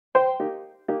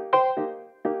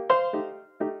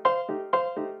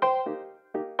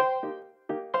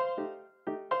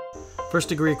First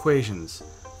degree equations.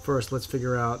 First, let's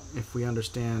figure out if we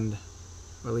understand,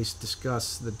 or at least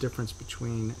discuss, the difference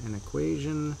between an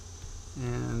equation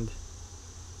and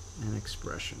an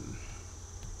expression.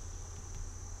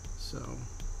 So,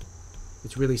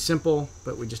 it's really simple,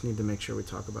 but we just need to make sure we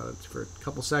talk about it for a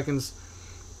couple seconds.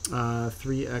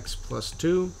 3x plus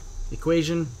 2,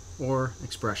 equation or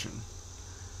expression.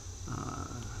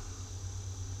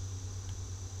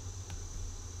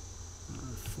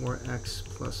 4x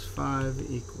plus 5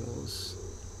 equals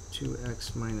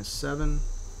 2x minus 7,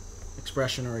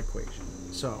 expression or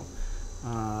equation. So,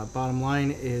 bottom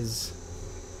line is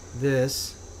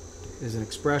this is an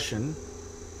expression.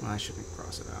 Well, I shouldn't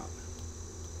cross it out.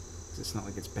 It's not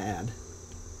like it's bad.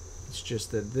 It's just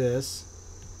that this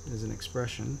is an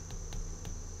expression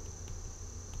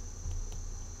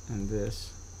and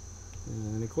this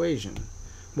is an equation.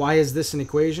 Why is this an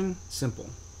equation? Simple.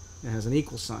 It has an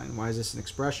equal sign. Why is this an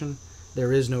expression?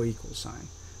 There is no equal sign.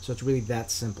 So it's really that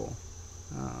simple.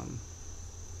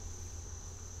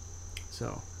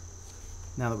 So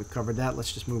now that we've covered that,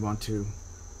 let's just move on to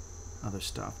other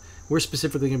stuff. We're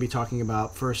specifically going to be talking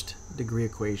about first degree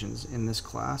equations in this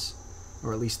class,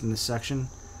 or at least in this section.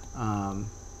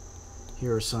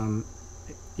 Here are some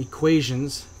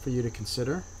equations for you to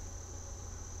consider.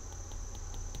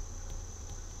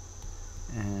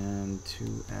 And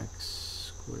 2x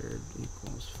squared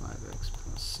equals 5x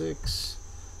plus 6.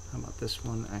 How about this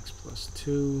one? X plus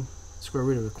 2. Square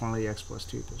root of the quantity x plus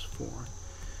 2 equals 4.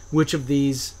 Which of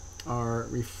these are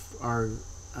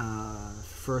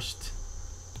first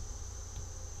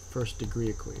degree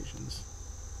equations?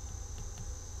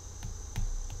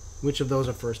 Which of those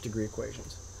are first degree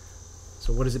equations?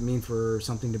 So what does it mean for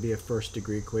something to be a first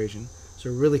degree equation?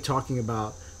 So we're really talking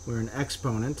about where an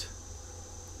exponent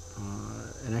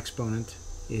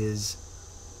is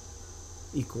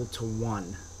equal to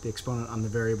 1. The exponent on the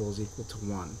variable is equal to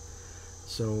 1.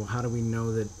 So how do we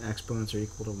know that exponents are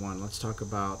equal to 1? Let's talk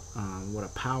about what a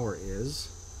power is.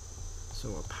 So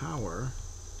a power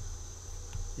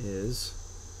is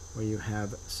where you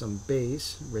have some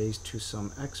base raised to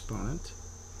some exponent,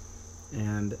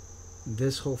 and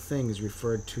this whole thing is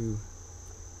referred to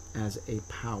as a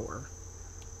power.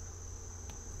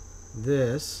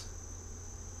 This,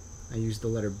 I use the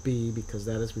letter B because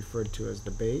that is referred to as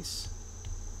the base,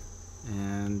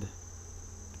 and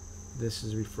this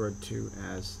is referred to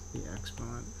as the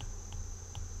exponent.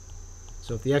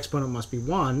 So if the exponent must be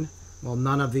 1, well,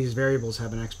 none of these variables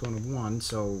have an exponent of 1,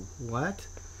 so what?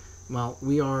 Well,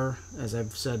 we are, as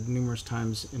I've said numerous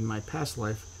times in my past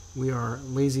life, we are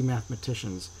lazy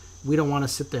mathematicians. We don't want to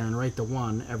sit there and write the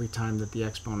 1 every time that the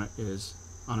exponent is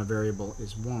on a variable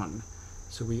is 1.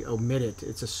 So we omit it.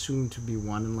 It's assumed to be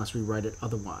 1 unless we write it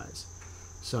otherwise.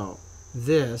 So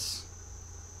this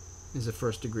is a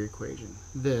first degree equation.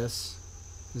 This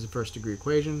is a first degree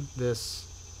equation. This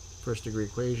first degree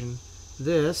equation.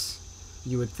 This,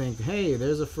 you would think, hey,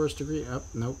 there's a first degree. Oh,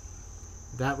 nope.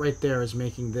 That right there is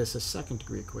making this a second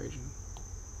degree equation.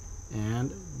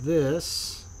 And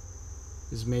this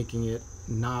is making it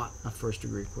not a first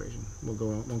degree equation.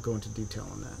 Won't go into detail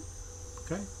on that.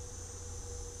 Okay?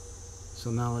 So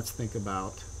now let's think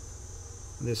about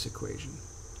this equation.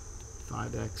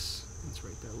 5x, let's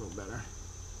write that a little better.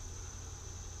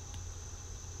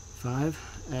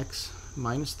 5x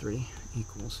minus 3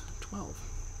 equals 12.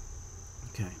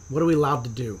 Okay, what are we allowed to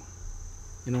do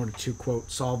in order to,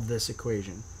 quote, solve this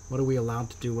equation? What are we allowed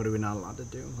to do? What are we not allowed to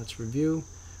do? Let's review.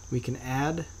 We can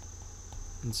add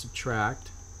and subtract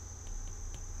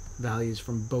values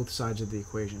from both sides of the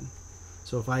equation.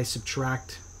 So if I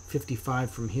subtract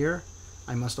 55 from here,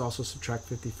 I must also subtract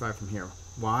 55 from here.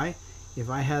 Why? If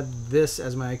I had this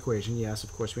as my equation, yes,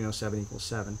 of course we know 7 equals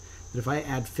 7. But if I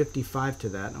add 55 to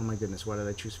that, oh my goodness, why did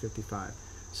I choose 55?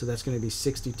 So that's going to be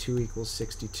 62 equals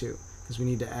 62. Because we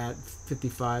need to add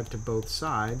 55 to both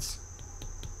sides.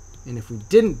 And if we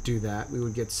didn't do that, we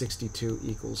would get 62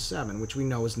 equals 7, which we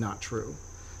know is not true.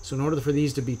 So in order for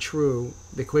these to be true,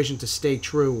 the equation to stay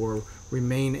true or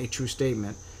remain a true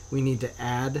statement, we need to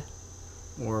add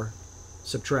or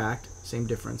subtract, same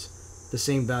difference, the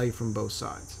same value from both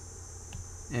sides.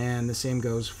 And the same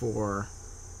goes for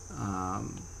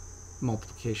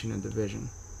multiplication and division.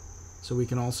 So we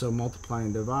can also multiply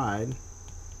and divide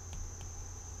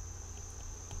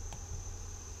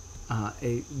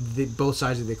both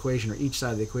sides of the equation, or each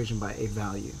side of the equation, by a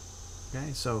value.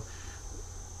 Okay, so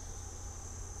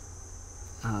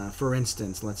for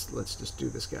instance, let's just do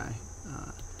this guy.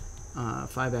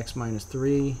 5x minus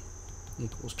 3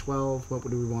 equals 12. What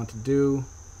do we want to do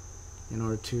in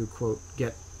order to, quote,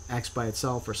 get x by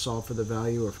itself, or solve for the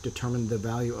value, or determine the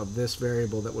value of this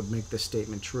variable that would make this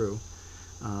statement true?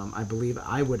 I believe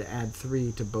I would add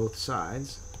 3 to both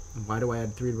sides. And why do I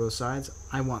add 3 to both sides?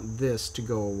 I want this to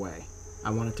go away. I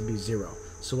want it to be 0.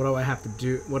 So what do I have to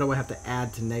do? What do I have to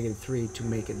add to negative 3 to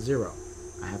make it 0?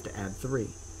 I have to add 3.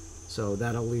 So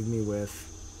that'll leave me with,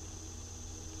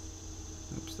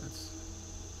 oops, that's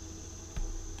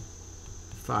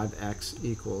 5x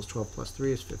equals 12 plus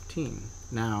 3 is 15.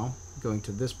 Now, going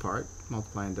to this part,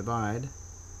 multiply and divide,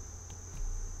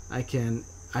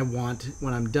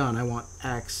 when I'm done, I want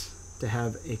x to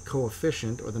have a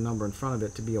coefficient, or the number in front of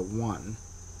it, to be a 1.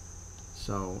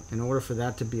 So in order for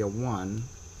that to be a 1,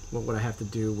 what would I have to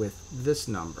do with this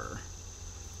number?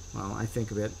 Well, I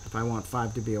think of it, if I want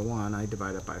 5 to be a 1, I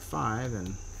divide it by 5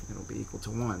 and it'll be equal to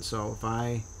 1. So if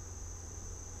I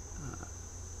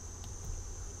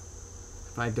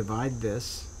divide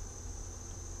this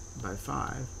by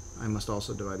 5, I must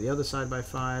also divide the other side by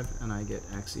 5, and I get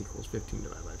x equals 15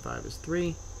 divided by 5 is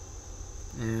 3.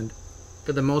 And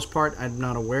for the most part, I'm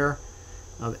not aware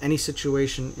of any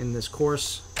situation in this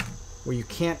course where you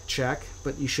can't check,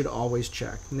 but you should always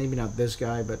check. Maybe not this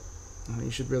guy, but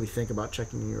you should really think about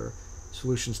checking your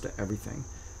solutions to everything.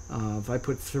 If I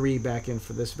put 3 back in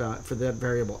for this for that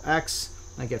variable x,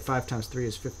 I get 5 times 3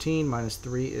 is 15, minus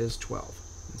 3 is 12.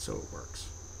 And so it works.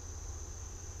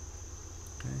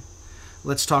 Okay.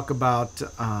 Let's talk about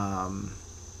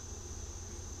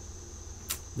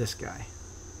this guy.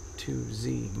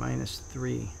 2z minus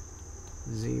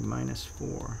 3z minus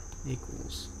 4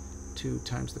 equals 2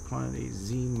 times the quantity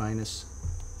z minus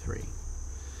 3.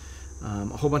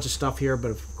 A whole bunch of stuff here, but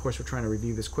of course we're trying to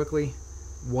review this quickly.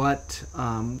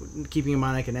 Keeping in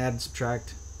mind I can add and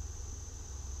subtract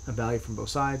a value from both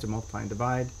sides, or multiply and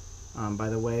divide. By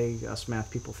the way, us math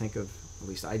people think of, at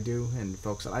least I do, and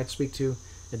folks that I speak to,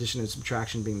 addition and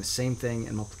subtraction being the same thing,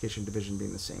 and multiplication and division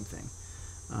being the same thing.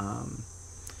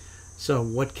 So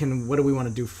what do we want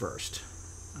to do first?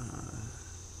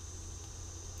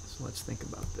 So let's think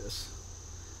about this.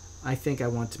 I think I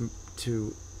want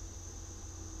to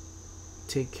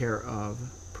take care of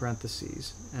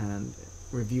parentheses, and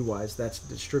review-wise, that's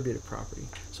the distributive property.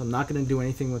 So I'm not going to do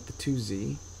anything with the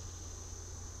 2z.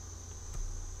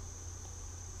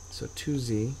 So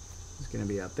 2z is going to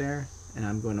be out there, and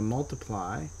I'm going to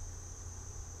multiply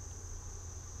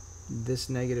this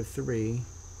negative 3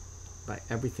 by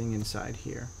everything inside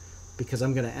here, because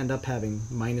I'm going to end up having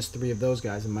minus 3 of those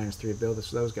guys and minus 3 of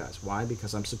those guys. Why?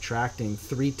 Because I'm subtracting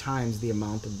 3 times the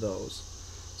amount of those.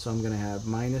 So I'm going to have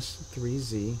minus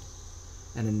 3z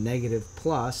and a negative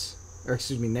plus, or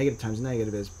excuse me, negative times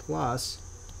negative is plus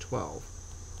 12.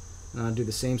 And I'll do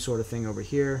the same sort of thing over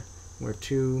here, where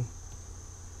 2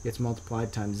 gets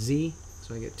multiplied times z,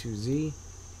 so I get 2z,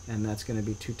 and that's going to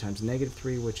be 2 times negative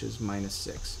 3, which is minus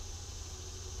 6.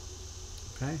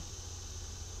 Okay?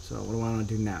 So what do I want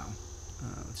to do now?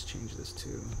 Let's change this to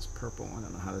this purple. I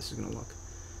don't know how this is going to look.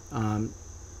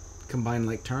 Combine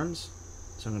like terms.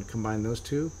 So I'm going to combine those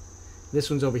two. This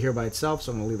one's over here by itself,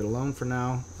 so I'm going to leave it alone for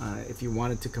now. If you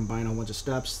wanted to combine a whole bunch of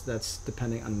steps, that's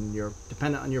dependent on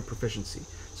your proficiency.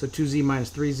 So 2z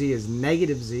minus 3z is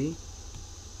negative z.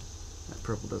 That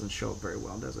purple doesn't show up very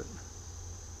well, does it?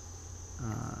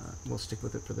 We'll stick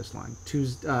with it for this line.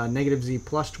 Negative z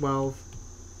plus 12.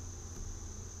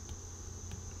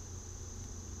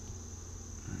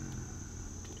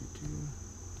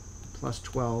 Plus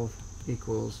 12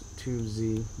 equals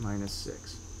 2z minus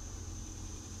 6.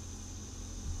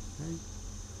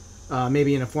 Okay.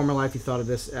 Maybe in a former life you thought of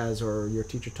this as, or your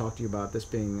teacher talked to you about this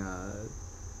being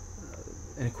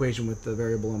an equation with the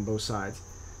variable on both sides.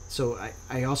 So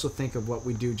I also think of what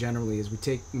we do generally is we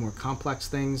take more complex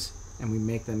things and we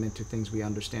make them into things we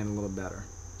understand a little better.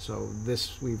 So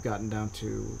this we've gotten down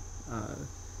to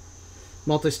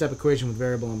multi-step equation with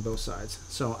variable on both sides.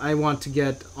 So I want to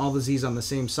get all the z's on the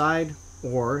same side,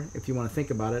 or if you want to think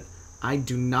about it, I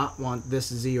do not want this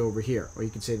z over here. Or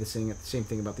you could say the same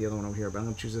thing about the other one over here, but I'm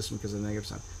going to choose this one because of the negative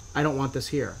sign. I don't want this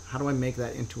here. How do I make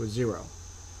that into a 0?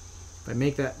 If I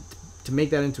make that, to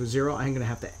make that into a 0, I'm going to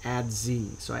have to add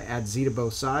z. So I add z to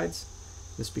both sides.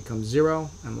 This becomes 0.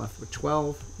 I'm left with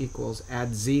 12 equals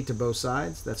add z to both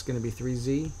sides. That's going to be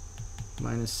 3z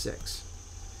minus 6.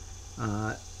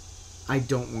 I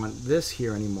don't want this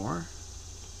here anymore.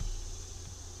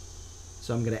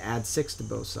 So I'm going to add 6 to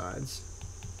both sides,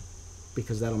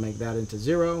 because that'll make that into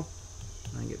 0.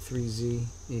 I get 3z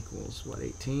equals, what,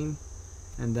 18?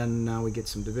 And then now we get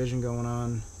some division going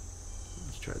on.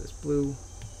 Let's try this blue.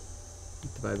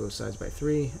 Divide both sides by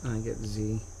 3, and I get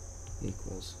z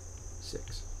equals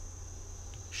 6.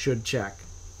 Should check.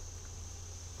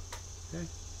 Okay.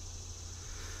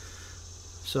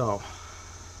 So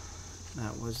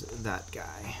that was that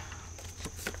guy.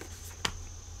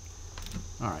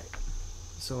 All right.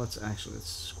 So let's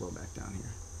scroll back down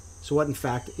here. So what in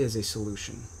fact is a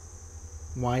solution?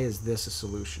 Why is this a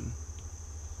solution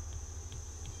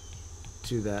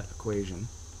to that equation?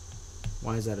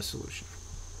 Why is that a solution?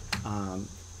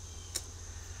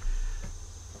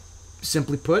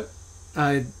 Simply put,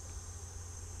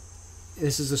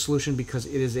 this is a solution because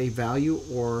it is a value,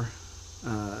 or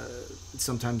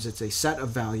sometimes it's a set of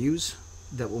values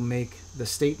that will make the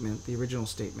statement, the original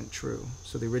statement, true.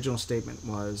 So the original statement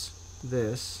was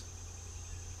this.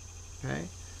 Okay?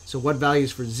 So what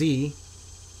values for z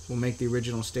will make the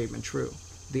original statement true?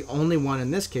 The only one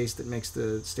in this case that makes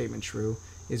the statement true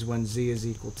is when z is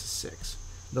equal to 6.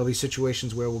 There'll be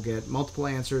situations where we'll get multiple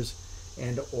answers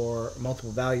and or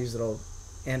multiple values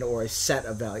and or a set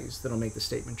of values that'll make the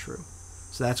statement true.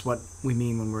 So that's what we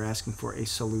mean when we're asking for a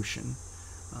solution.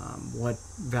 What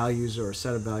values or a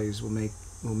set of values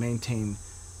will maintain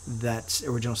that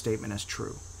original statement as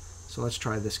true. So let's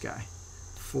try this guy.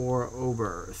 4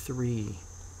 over 3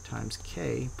 times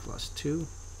k plus 2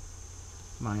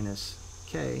 minus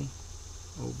k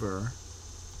over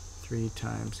 3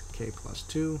 times k plus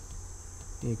 2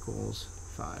 equals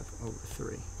 5 over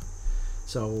 3.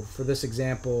 So for this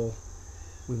example,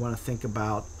 we want to think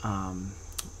about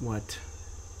what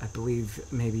I believe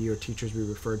maybe your teachers will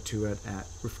refer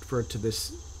to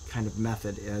this kind of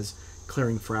method as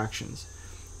clearing fractions.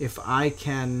 If I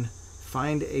can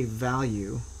find a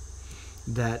value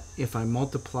that if I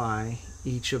multiply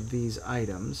each of these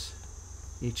items,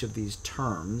 each of these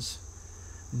terms,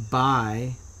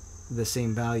 by the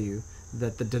same value,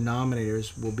 that the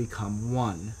denominators will become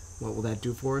 1. What will that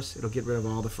do for us? It'll get rid of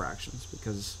all the fractions,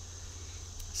 because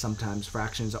sometimes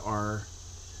fractions are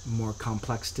more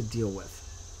complex to deal with.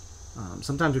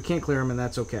 Sometimes we can't clear them, and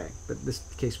that's okay, but in this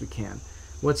case we can.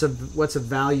 What's a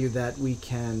value that we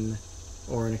can,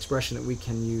 or an expression that we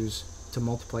can use to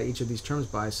multiply each of these terms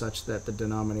by such that the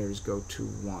denominators go to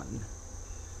 1?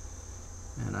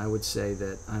 And I would say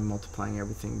that I'm multiplying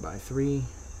everything by 3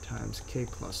 times k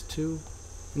plus 2.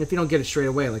 And if you don't get it straight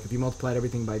away, like if you multiplied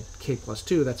everything by k plus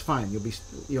 2, that's fine.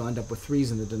 You'll end up with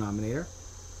 3's in the denominator.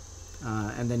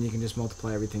 And then you can just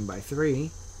multiply everything by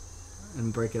 3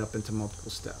 and break it up into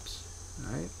multiple steps.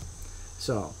 All right?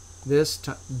 So this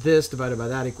divided by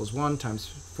that equals 1 times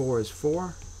 4 is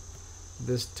 4.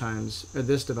 This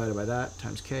divided by that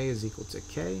times k is equal to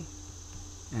k.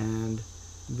 And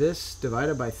this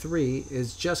divided by 3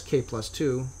 is just k plus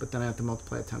 2, but then I have to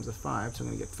multiply it times the 5, so I'm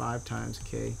going to get 5 times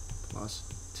k plus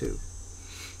 2.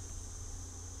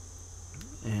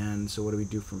 And so what do we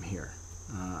do from here?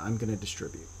 I'm going to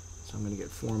distribute. So I'm going to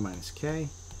get 4 minus k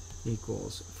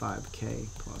equals 5k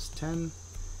plus 10.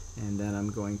 And then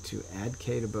I'm going to add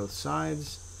k to both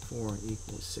sides. 4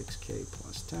 equals 6k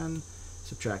plus 10.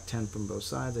 Subtract 10 from both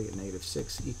sides. I get negative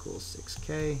 6 equals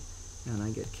 6k. And I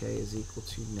get k is equal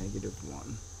to negative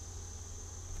 1.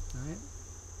 All right.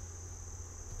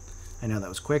 I know that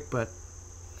was quick, but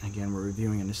again, we're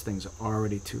reviewing and this thing's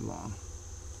already too long.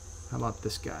 How about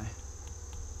this guy?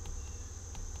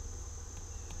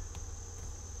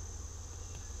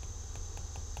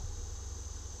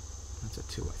 That's a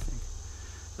 2, I think.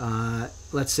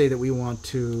 Let's say that we want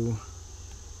to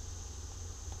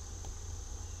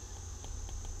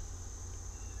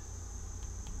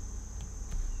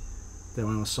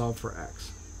solve for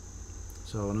x.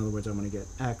 So in other words, I'm going to get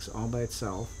x all by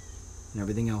itself and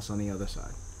everything else on the other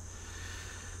side.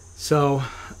 So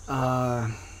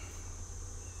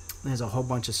there's a whole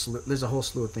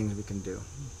slew of things we can do.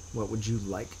 What would you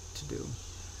like to do?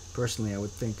 Personally, I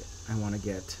would think I want to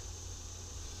get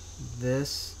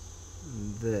this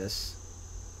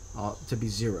all to be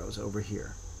zeros over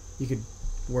here. You could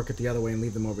work it the other way and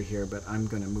leave them over here, but I'm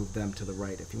going to move them to the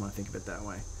right if you want to think of it that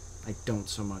way. I don't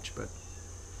so much, but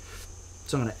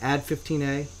so I'm going to add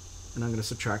 15a and I'm going to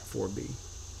subtract 4b.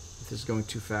 If this is going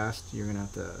too fast, you're going to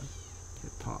have to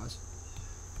hit pause.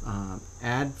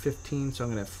 Add 15, so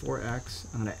I'm going to have 4x.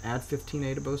 I'm going to add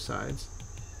 15a to both sides.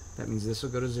 That means this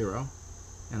will go to 0,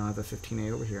 and I'll have a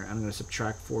 15a over here. I'm going to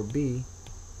subtract 4b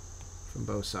from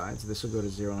both sides. This will go to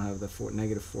 0, and I'll have the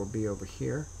negative 4b over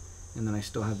here, and then I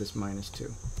still have this minus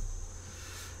 2.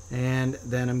 And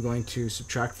then I'm going to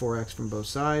subtract 4x from both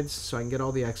sides, so I can get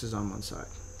all the x's on one side.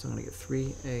 So I'm going to get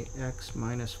 3ax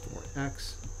minus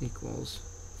 4x equals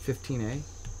 15a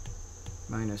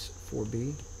minus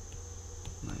 4b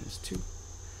minus 2.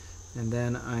 And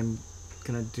then I'm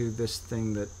going to do this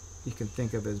thing that you can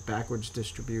think of as backwards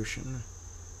distribution,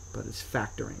 but it's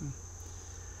factoring.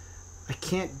 I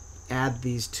can't add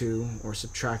these two or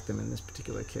subtract them in this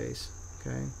particular case.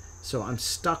 Okay, so I'm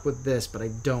stuck with this, but I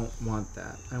don't want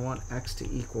that. I want x to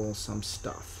equal some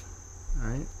stuff. All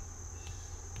right.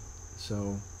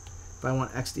 So if I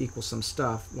want x to equal some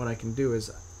stuff, what I can do is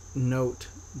note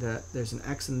that there's an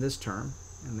x in this term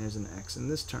and there's an x in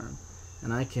this term,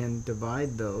 and I can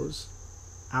divide those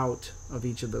out of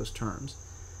each of those terms.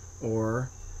 Or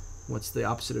what's the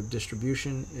opposite of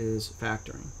distribution is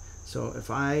factoring. So if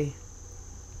I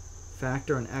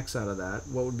factor an x out of that,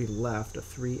 what would be left? A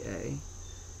 3a.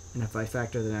 And if I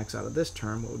factor an x out of this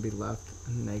term, what would be left?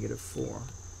 A negative 4.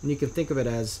 And you can think of it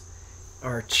as,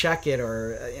 or check it,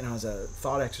 or as a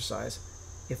thought exercise.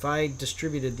 If I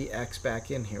distributed the x back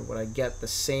in here, would I get the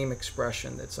same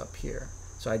expression that's up here?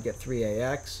 So I'd get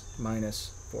 3ax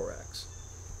minus 4x.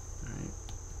 All right.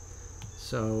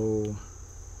 So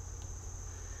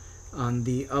on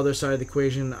the other side of the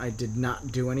equation, I did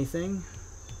not do anything,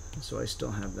 so I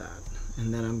still have that.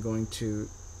 And then I'm going to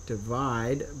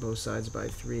divide both sides by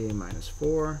 3a minus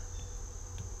 4,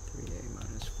 3a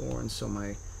minus 4, and so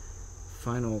my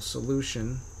final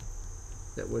solution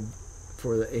that would,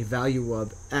 for a value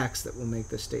of x that will make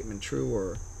this statement true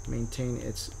or maintain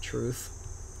its truth,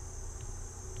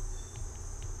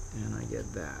 and I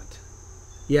get that.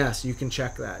 Yes, you can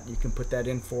check that. You can put that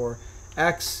in for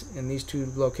x in these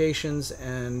two locations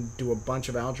and do a bunch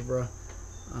of algebra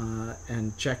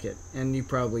and check it. And you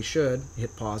probably should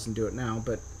hit pause and do it now,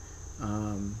 but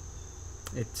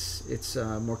it's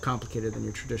more complicated than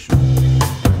your traditional.